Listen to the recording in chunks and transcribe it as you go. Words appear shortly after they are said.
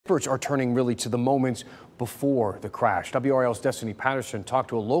experts are turning really to the moments before the crash. WRAL's Destinee Patterson talked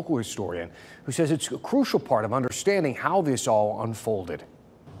to a local historian who says it's a crucial part of understanding how this all unfolded.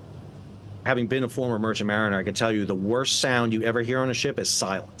 Having been a former merchant mariner, I can tell you the worst sound you ever hear on a ship is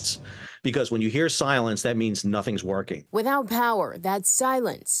silence. Because when you hear silence, that means nothing's working. Without power, that's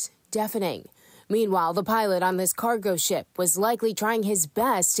silence, deafening. Meanwhile, the pilot on this cargo ship was likely trying his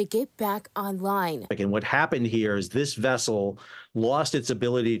best to get back online. And what happened here is this vessel lost its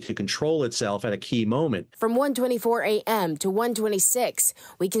ability to control itself at a key moment. From 1:24 a.m. to 1:26,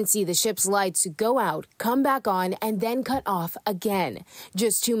 we can see the ship's lights go out, come back on, and then cut off again.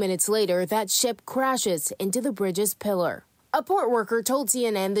 Just 2 minutes later, that ship crashes into the bridge's pillar. A port worker told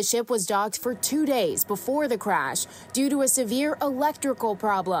CNN the ship was docked for 2 days before the crash due to a severe electrical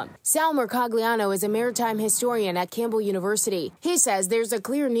problem. Sal Mercogliano is a maritime historian at Campbell University. He says there's a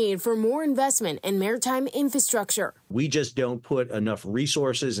clear need for more investment in maritime infrastructure. We just don't put enough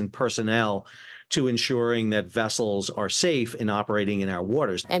resources and personnel to ensuring that vessels are safe in operating in our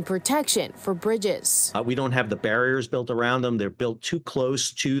waters. And protection for bridges. We don't have the barriers built around them. They're built too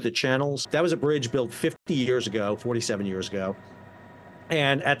close to the channels. That was a bridge built 50 years ago, 47 years ago.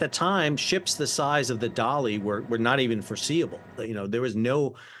 And at the time, ships the size of the Dolly were not even foreseeable. You know, there was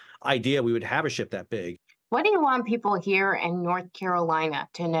no idea we would have a ship that big. What do you want people here in North Carolina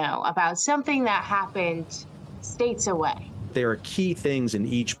to know about something that happened states away? There are key things in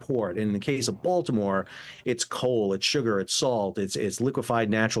each port. And in the case of Baltimore, it's coal, it's sugar, it's salt, it's liquefied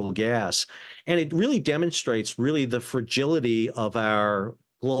natural gas. And it really demonstrates the fragility of our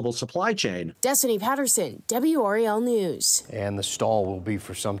global supply chain. Destinee Patterson, WRAL News. And the stall will be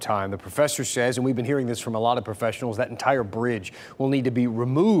for some time. The professor says, and we've been hearing this from a lot of professionals, that entire bridge will need to be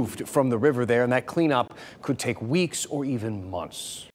removed from the river there, and that cleanup could take weeks or even months.